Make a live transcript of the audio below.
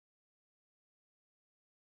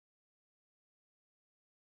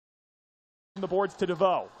the boards to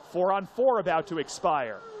Devaux. 4-on-4 about to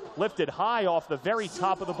expire. Lifted high off the very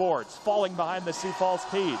top of the boards, falling behind the Sioux Falls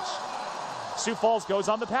cage. Sioux Falls goes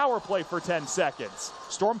on the power play for 10 seconds.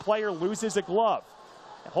 Storm player loses a glove.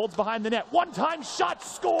 Holds behind the net. One-time shot,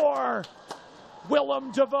 score!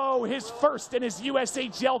 Wyllum Devaux, his first in his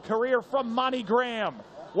USHL career from Monty Graham.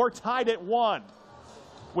 We're tied at 1.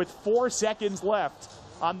 With 4 seconds left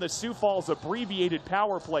on the Sioux Falls abbreviated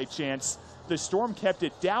power play chance, the Storm kept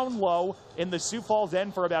it down low in the Sioux Falls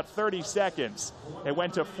end for about 30 seconds. It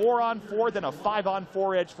went to 4-on-4, then a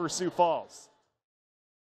 5-on-4 edge for Sioux Falls.